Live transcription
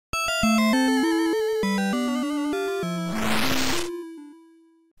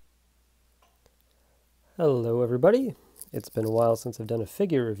Hello everybody! It's been a while since I've done a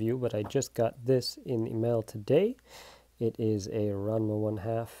figure review, but I just got this in the mail today. It is a Ranma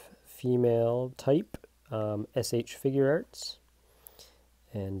 1/2 female type S.H.Figuarts,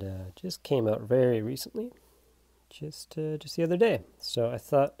 and just came out very recently, just the other day. So I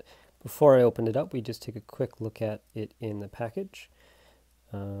thought before I opened it up, we'd just take a quick look at it in the package.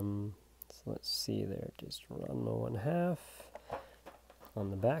 So let's see there, just Ranma 1/2. On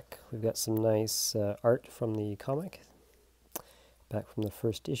the back, we've got some nice art from the comic, back from the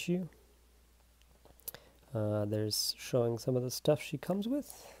first issue. There's showing some of the stuff she comes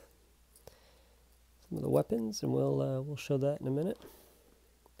with, some of the weapons, and we'll show that in a minute.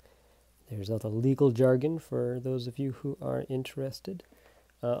 There's all the legal jargon for those of you who are interested.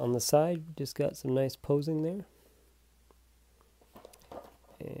 On the side, we just got some nice posing there.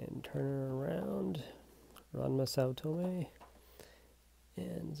 And turn her around, Ranma Saotome.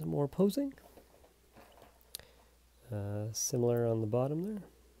 And some more posing. Similar on the bottom there.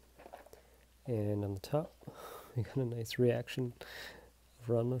 And on the top, we got a nice reaction of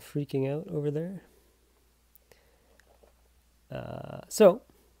Ranma freaking out over there. So,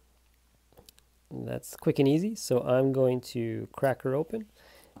 that's quick and easy. So I'm going to crack her open.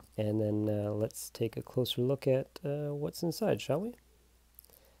 And then let's take a closer look at what's inside, shall we?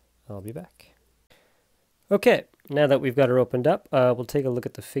 I'll be back. Okay, now that we've got her opened up, we'll take a look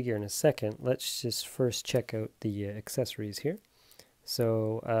at the figure in a second. Let's just first check out the accessories here.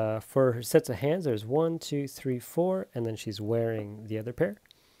 So for her sets of hands, there's 1, 2, 3, 4, and then she's wearing the other pair.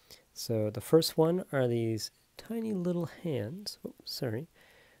 So the first one are these tiny little hands. Oh, sorry.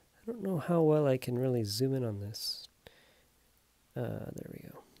 I don't know how well I can really zoom in on this. There we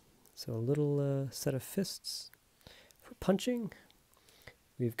go. So a little set of fists for punching.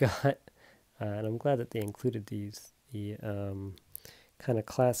 We've got... and I'm glad that they included these, the kind of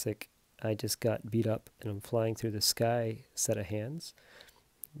classic, I just got beat up and I'm flying through the sky set of hands.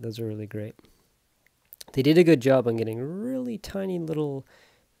 Those are really great. They did a good job on getting really tiny little,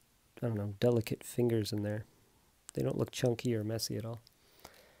 I don't know, delicate fingers in there. They don't look chunky or messy at all.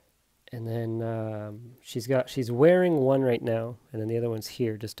 And then she's wearing one right now, and then the other one's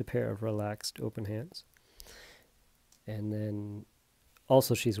here, just a pair of relaxed open hands. And then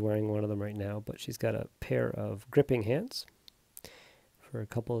also, she's wearing one of them right now, but she's got a pair of gripping hands for a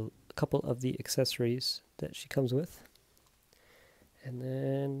couple of the accessories that she comes with. And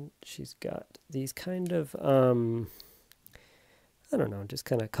then she's got these kind of, I don't know, just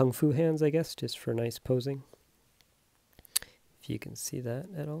kind of kung fu hands, I guess, just for nice posing. If you can see that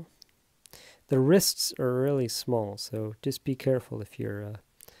at all. The wrists are really small, so just be careful if you're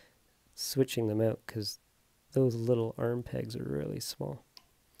switching them out, because those little arm pegs are really small.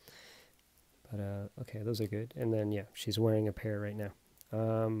 But, okay, those are good. And then, yeah, she's wearing a pair right now.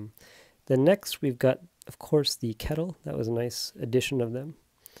 Then next, we've got, of course, the kettle. That was a nice addition of them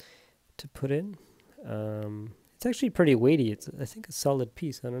to put in. It's actually pretty weighty. It's, I think, a solid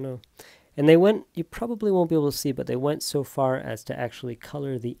piece. I don't know. And they went, you probably won't be able to see, but they went so far as to actually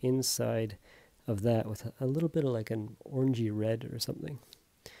color the inside of that with a little bit of like an orangey red or something.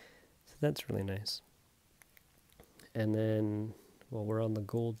 So that's really nice. And then, well, we're on the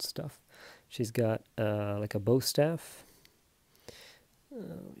gold stuff. She's got like a bow staff.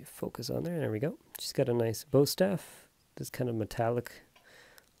 Let me focus on there. There we go. She's got a nice bow staff. This kind of metallic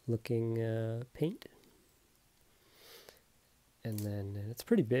looking paint. And then it's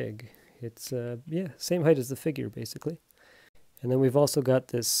pretty big. It's, yeah, same height as the figure, basically. And then we've also got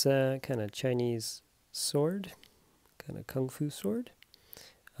this kind of Chinese sword, kind of kung fu sword,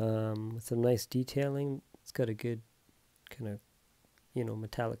 with some nice detailing. It's got a good kind of, you know,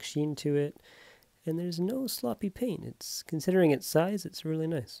 metallic sheen to it, and there's no sloppy paint. It's, considering its size, it's really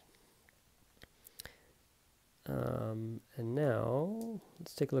nice. And now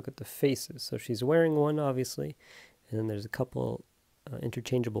let's take a look at the faces. So she's wearing one, obviously, and then there's a couple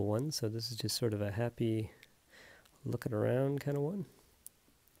interchangeable ones. So this is just sort of a happy looking around kind of one.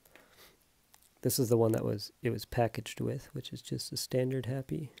 This is the one that it was packaged with, which is just a standard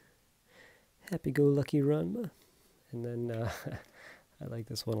happy-go-lucky Ranma. And then I like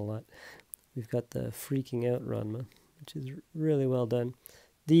this one a lot. We've got the freaking out Ranma, which is really well done.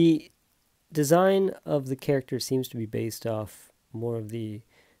 The design of the character seems to be based off more of the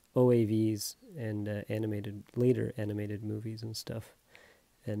OAVs and later animated movies and stuff,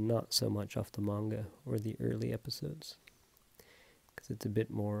 and not so much off the manga or the early episodes, because it's a bit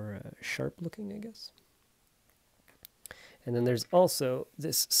more sharp looking, I guess. And then there's also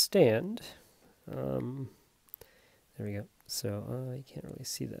this stand. There we go. So you can't really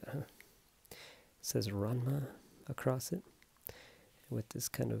see that, huh? It says Ranma across it with this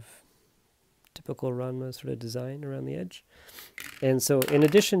kind of typical Ranma sort of design around the edge. And so in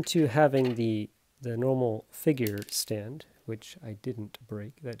addition to having the normal figure stand, which I didn't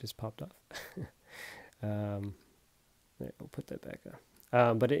break, that just popped off. There, I'll put that back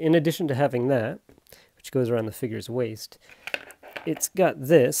on. But in addition to having that, which goes around the figure's waist, it's got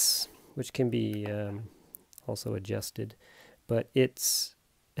this, which can be also adjusted, but it's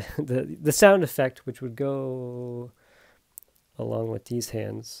the sound effect, which would go along with these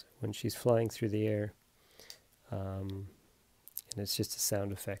hands when she's flying through the air. And it's just a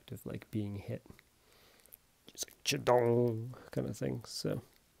sound effect of like being hit. Just like chadong kind of thing. So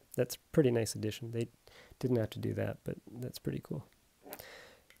that's a pretty nice addition. They didn't have to do that, but that's pretty cool.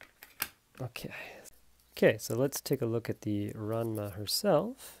 Okay, so let's take a look at the Ranma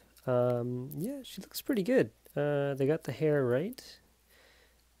herself. Yeah, she looks pretty good. They got the hair right.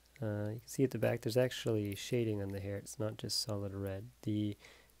 You can see at the back there's actually shading on the hair. It's not just solid red.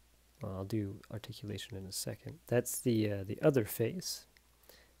 Well, I'll do articulation in a second. That's the other face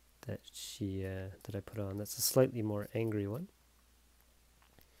that that I put on. That's a slightly more angry one.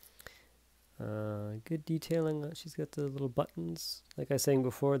 Good detailing. She's got the little buttons. Like I was saying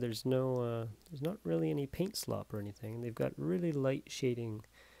before, there's not really any paint slop or anything. They've got really light shading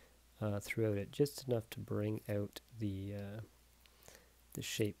throughout it, just enough to bring out the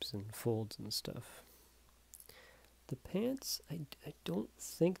shapes and folds and stuff. The pants, I don't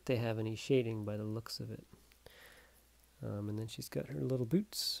think they have any shading by the looks of it. And then she's got her little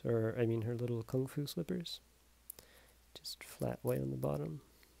boots, or I mean her little kung fu slippers. Just flat white on the bottom.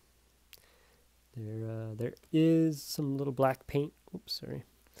 There is some little black paint,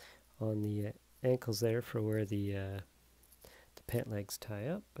 on the ankles there for where the pant legs tie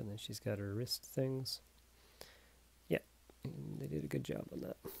up, and then she's got her wrist things. Yeah, and they did a good job on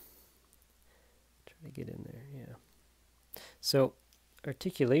that. Try to get in there, yeah. So,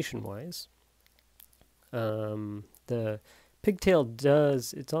 articulation-wise, the pigtail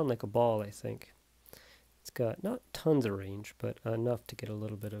it's on like a ball, I think. It's got not tons of range, but enough to get a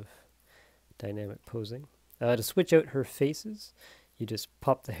little bit of dynamic posing. To switch out her faces, you just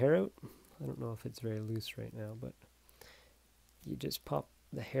pop the hair out. I don't know if it's very loose right now, but you just pop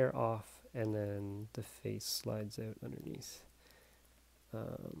the hair off and then the face slides out underneath.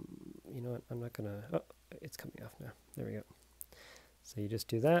 You know what, I'm not gonna, oh, it's coming off now. There we go. So you just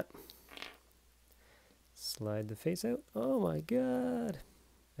do that. Slide the face out. Oh my god!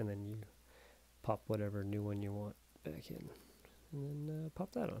 And then you pop whatever new one you want back in. And then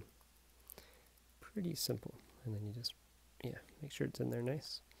pop that on. Pretty simple. And then you just, yeah, make sure it's in there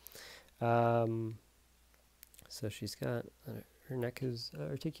nice. So she's got, her neck is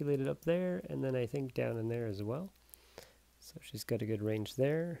articulated up there, and then I think down in there as well. So she's got a good range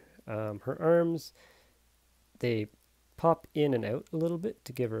there. Her arms, they pop in and out a little bit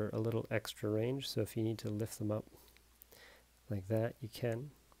to give her a little extra range. So if you need to lift them up like that, you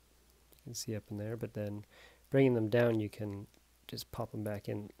can. You can see up in there, but then bringing them down, you can just pop them back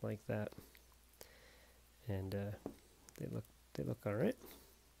in like that. And they look all right.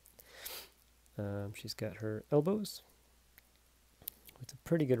 She's got her elbows with a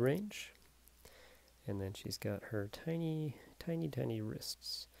pretty good range, and then she's got her tiny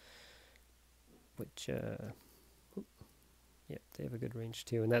wrists, which yeah, they have a good range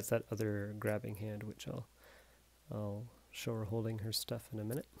too. And that's that other grabbing hand, which I'll show her holding her stuff in a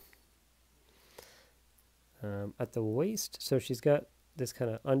minute. At the waist, so she's got this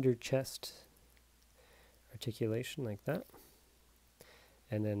kind of under chest articulation like that,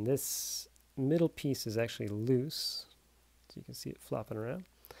 and then this middle piece is actually loose, so you can see it flopping around,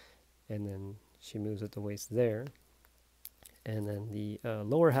 and then she moves at the waist there, and then the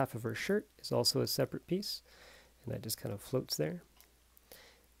lower half of her shirt is also a separate piece, and that just kind of floats there,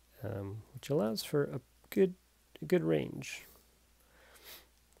 which allows for a good range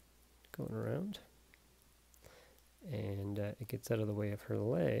going around, and it gets out of the way of her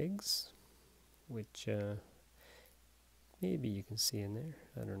legs, which maybe you can see in there,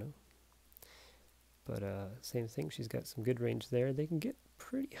 I don't know. But same thing, she's got some good range there. They can get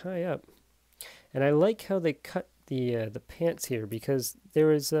pretty high up. And I like how they cut the pants here, because there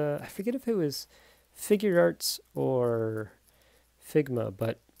was, I forget if it was Figuarts or Figma,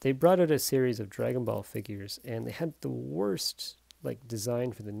 but they brought out a series of Dragon Ball figures, and they had the worst like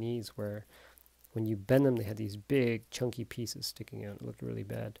design for the knees, where when you bend them, they had these big chunky pieces sticking out. It looked really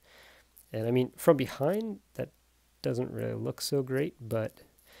bad. And I mean, from behind, that doesn't really look so great, but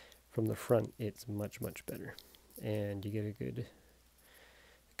from the front, it's much better, and you get a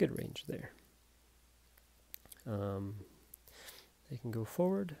good range there. They can go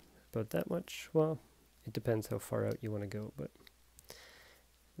forward about that much. Well, it depends how far out you want to go, but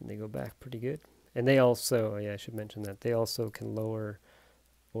and they go back pretty good. And they also, yeah, I should mention that, they also can lower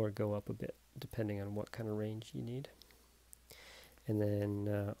or go up a bit, depending on what kind of range you need. And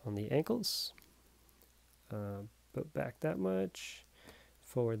then on the ankles, put back that much,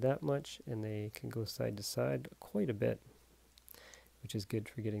 forward that much, and they can go side to side quite a bit, which is good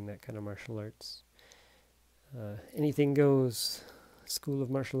for getting that kind of martial arts. Anything goes, school of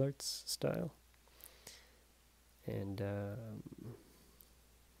martial arts style. And did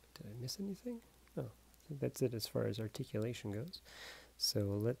I miss anything? Oh, I think that's it as far as articulation goes. So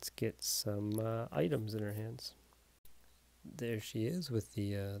let's get some items in her hands. There she is with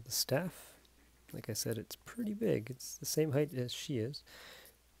the staff. Like I said, it's pretty big. It's the same height as she is,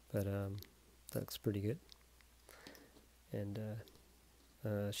 but that looks pretty good. And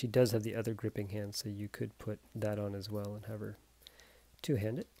she does have the other gripping hand, so you could put that on as well and have her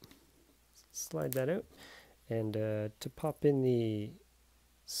two-hand it. Slide that out. And to pop in the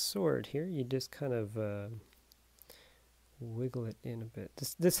sword here, you just kind of wiggle it in a bit.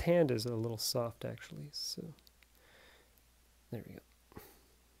 This hand is a little soft, actually, so there we go.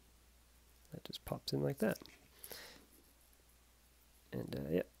 That just pops in like that. And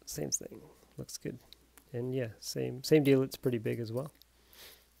yeah, same thing. Looks good. And yeah, same deal. It's pretty big as well.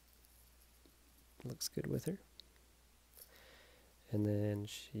 Looks good with her. And then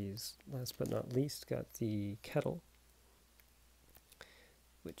she's, last but not least, got the kettle,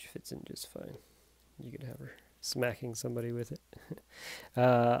 which fits in just fine. You could have her smacking somebody with it.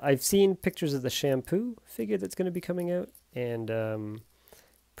 I've seen pictures of the shampoo figure that's going to be coming out, and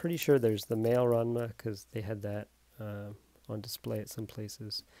pretty sure there's the male Ranma, because they had that on display at some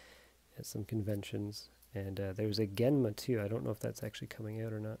places, at some conventions. And there's a Genma too. I don't know if that's actually coming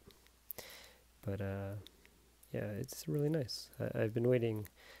out or not. But yeah, it's really nice. I've been waiting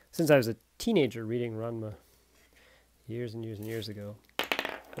since I was a teenager reading Ranma years and years and years ago.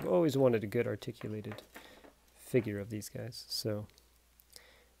 I've always wanted a good articulated figure of these guys, so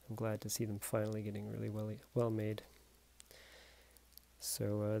I'm glad to see them finally getting really well made.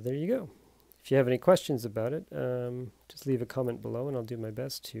 So there you go. If you have any questions about it, just leave a comment below and I'll do my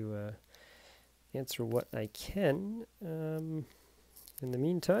best to answer what I can. In the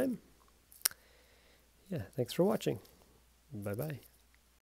meantime, yeah, thanks for watching. Bye-bye.